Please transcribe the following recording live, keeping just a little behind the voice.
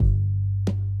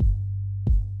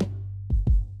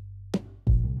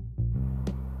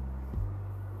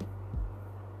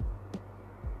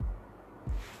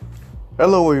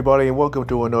Hello, everybody, and welcome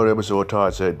to another episode of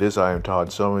Todd Said This. I am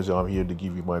Todd Summers. I'm here to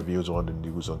give you my views on the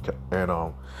news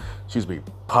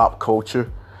pop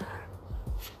culture.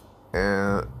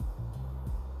 And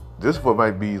this one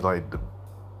might be like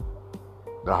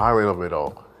the highlight of it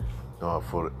all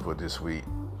for this week.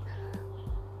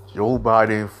 Joe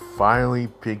Biden finally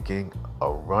picking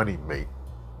a running mate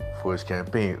for his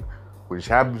campaign, which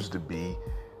happens to be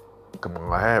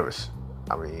Kamala Harris.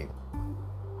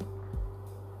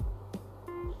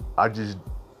 I just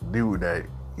knew that,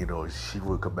 she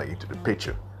would come back into the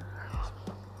picture.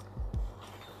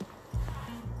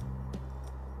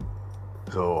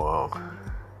 So,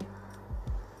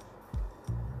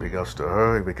 big ups to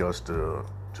her, big ups to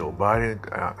Joe Biden,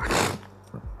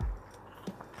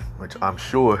 which I'm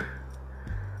sure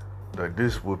that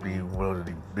this would be one of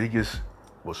the biggest,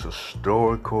 most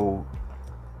historical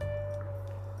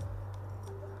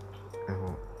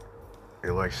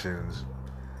elections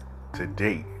to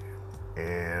date.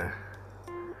 And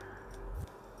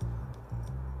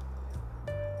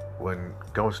when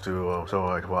it comes to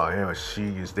someone like Kamala Harris, she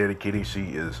is dedicated, she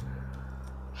is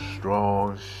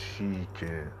strong, she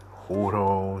can hold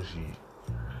on, she,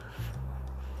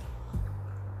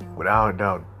 without a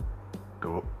doubt,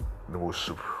 the most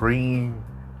supreme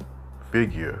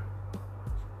figure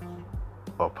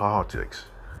of politics.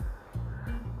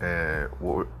 And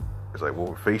what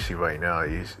we're facing right now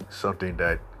is something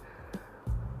that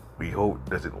we hope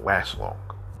doesn't last long.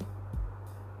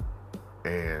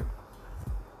 And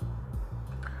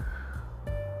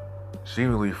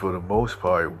seemingly, for the most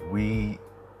part, we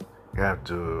have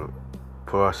to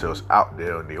put ourselves out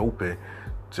there in the open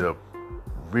to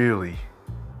really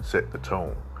set the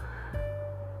tone.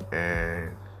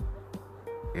 And,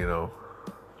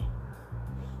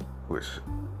 with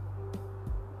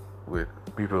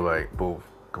people like both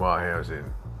Kamala Harris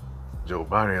and Joe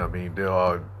Biden, they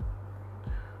are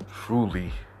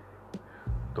truly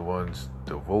the ones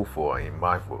to vote for in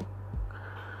my vote.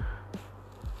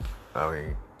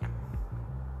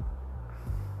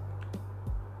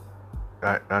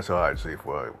 That's all I'd say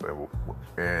for it.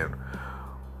 And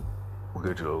we'll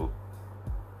get to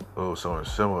a little something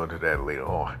similar to that later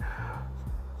on.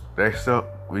 Next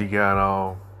up, we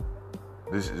got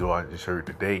this is what I just heard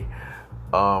today.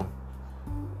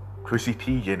 Chrissy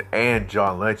Teigen and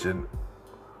John Legend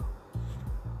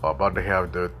are about to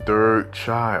have their third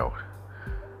child.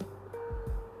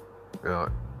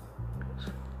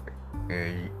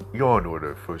 And you all know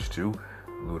the first two,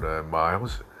 Luna and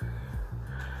Miles.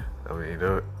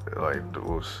 They're like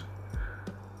those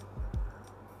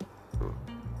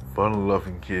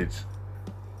fun-loving kids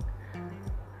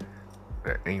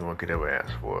that anyone could ever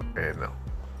ask for. And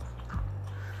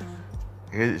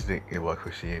here's the thing about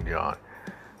Chrissy and John.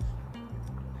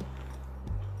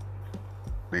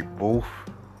 They both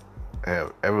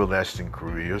have everlasting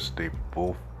careers. They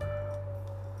both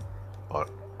are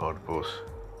the most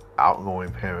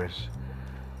outgoing parents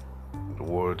the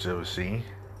world's ever seen.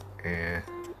 And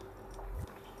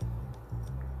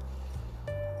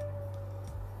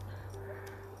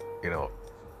I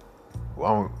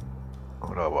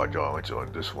don't know about John Legend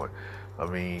on this one.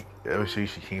 Ever since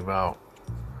she came out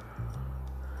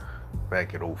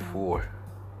back in 2004,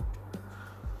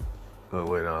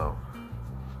 with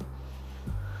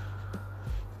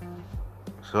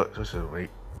such an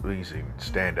amazing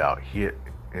standout hit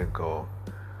and called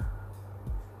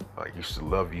 "I Used to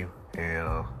Love You,"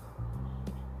 and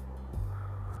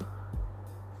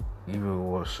even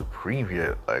one supreme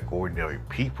hit like "Ordinary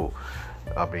People."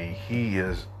 He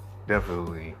has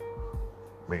definitely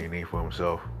made a name for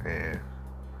himself, and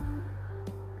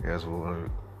he has one of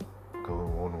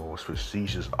the most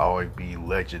prestigious R&B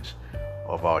legends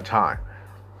of our time.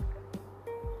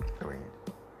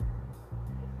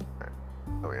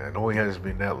 I know it hasn't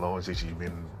been that long since she's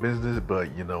been in business, but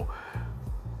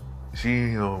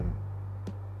she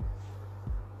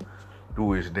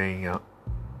do his thing out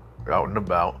and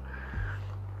about.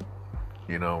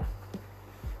 He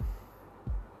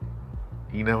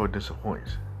never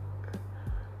disappoints.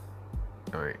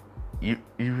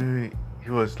 Even he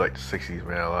was like the 60th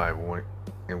man alive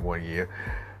in 1 year.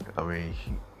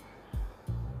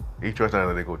 He tries not to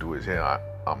let it go through his head,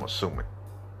 I'm assuming.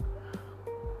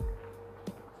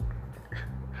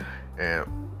 And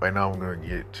right now I'm going to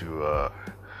get to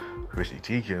Chrissy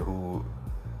Teigen, who,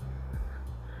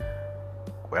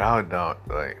 without a doubt,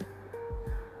 the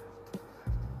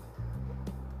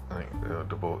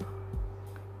both.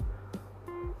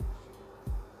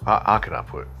 How can I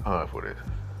put it?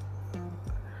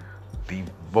 The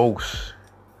most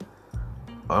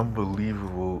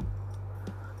unbelievable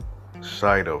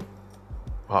side of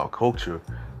pop culture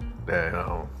that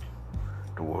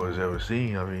the world has ever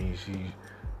seen. I mean, she's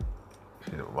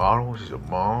a model, she's a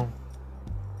mom,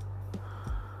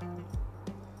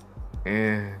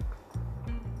 and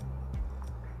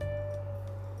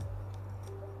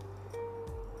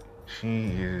she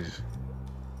is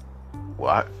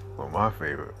my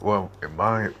favorite. Well, in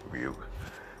my view,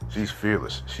 she's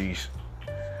fearless. She's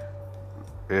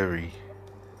very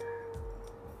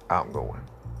outgoing.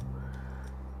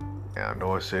 And I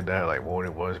know I said that like more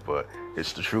than once, but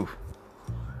it's the truth.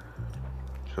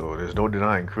 So there's no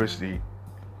denying Chrissy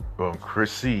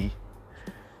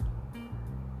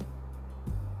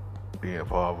being a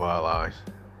part of our lives,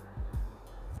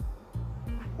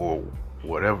 or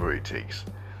whatever it takes.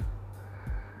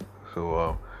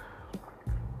 So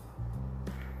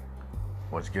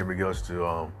once again, regards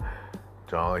to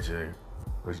John Legend and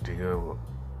Christina,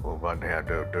 we're about to have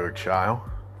their third child.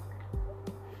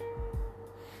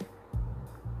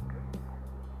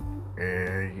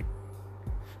 And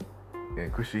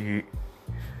Chrissy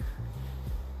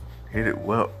hit it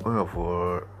well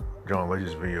for John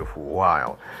Legend's video for a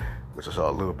while, which I saw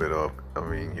a little bit of. I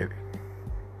mean,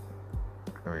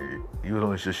 even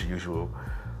though it's just usual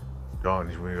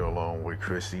John's video along with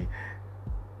Chrissy,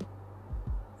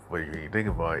 but when you think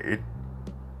about it,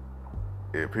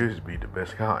 it appears to be the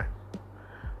best kind.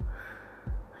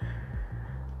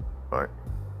 But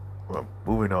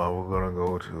moving on, we're gonna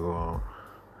go to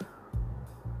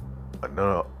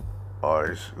another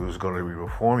artist who's going to be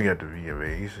performing at the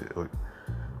VMAs.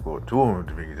 Well, two of them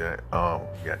to be exact.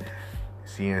 We got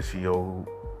CNCO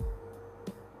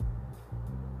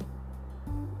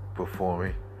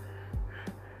performing,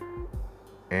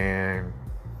 and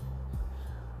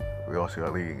we also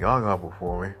got Lady Gaga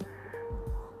performing,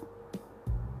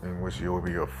 in which it will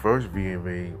be her first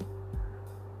VMA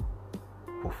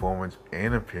performance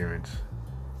and appearance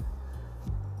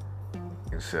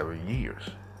in 7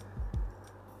 years.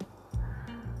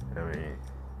 I mean,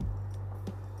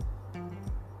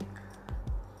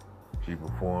 she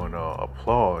performed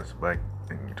Applause back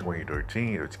in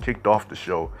 2013. It kicked off the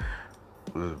show.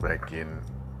 It was back in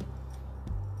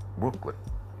Brooklyn.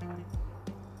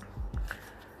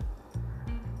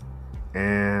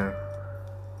 And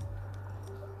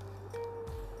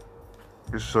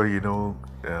just so you know,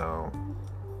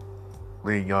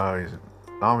 Lady Gaga is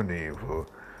nominated for,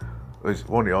 it's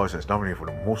one of the artists that's nominated for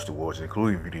the most awards,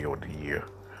 including Video of the Year.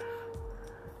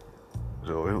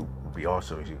 So it would be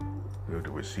awesome if you were to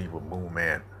receive a Moon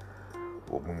Man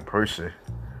or Moon Person,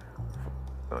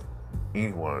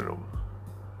 any one of those.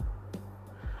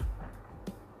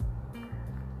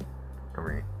 I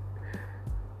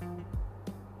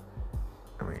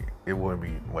mean, it wouldn't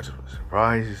be much of a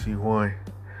surprise to see one,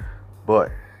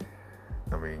 but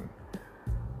I mean,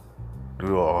 due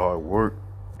to her hard work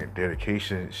and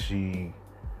dedication, she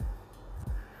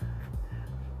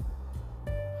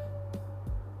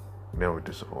never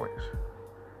disappoints.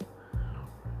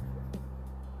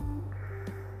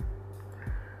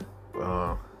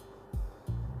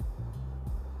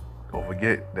 Don't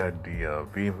forget that the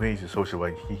VMAs is hosted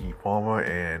by Keke Palmer,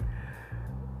 and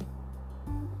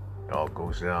it all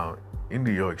goes down in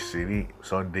New York City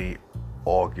Sunday,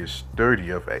 August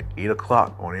 30th at 8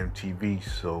 o'clock on MTV.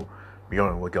 So be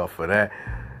on the lookout for that.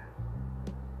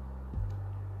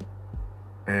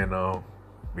 And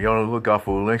be on the lookout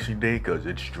for election day, because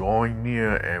it's drawing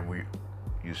near, and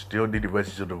you still need to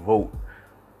register to vote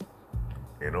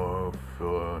in order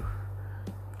for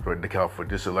the count for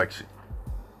this election.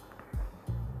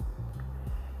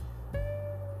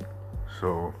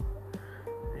 So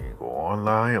you can go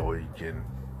online, or you can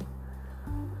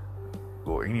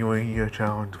go anywhere in your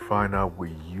town to find out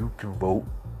where you can vote,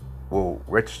 or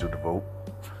register to vote,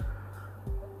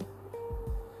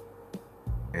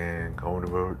 and come to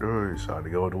vote early. Decide to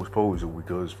go to those polls,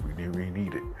 because we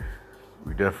need it.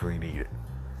 We definitely need it.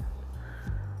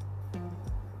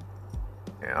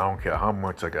 And I don't care how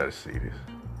much I gotta say this,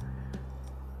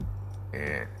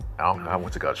 and I don't know how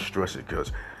much I gotta stress it,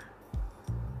 because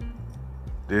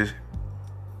this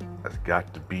has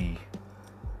got to be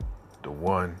the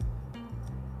one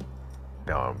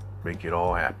that'll make it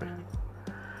all happen.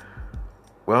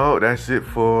 Well, that's it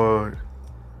for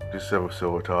this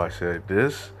episode. I said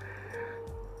this.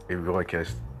 If you want to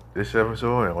catch this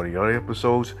episode and all the other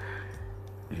episodes,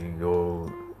 you can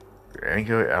go to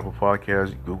Anchor, Apple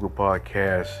Podcasts, Google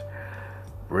Podcasts,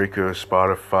 Breaker,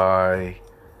 Spotify,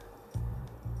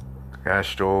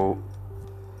 Castro,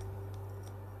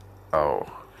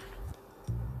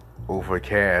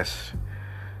 Overcast.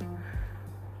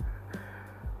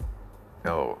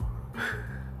 No.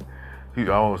 I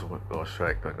almost lost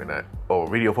track on that.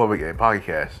 Radio Public and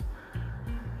Podcast.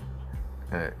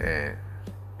 And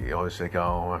You always check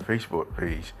out on my Facebook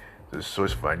page to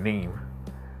search my name,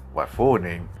 my full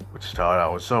name, which is Todd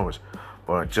Howard Summers.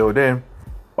 But until then,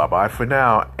 bye bye for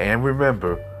now, and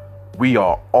remember, we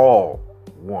are all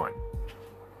one.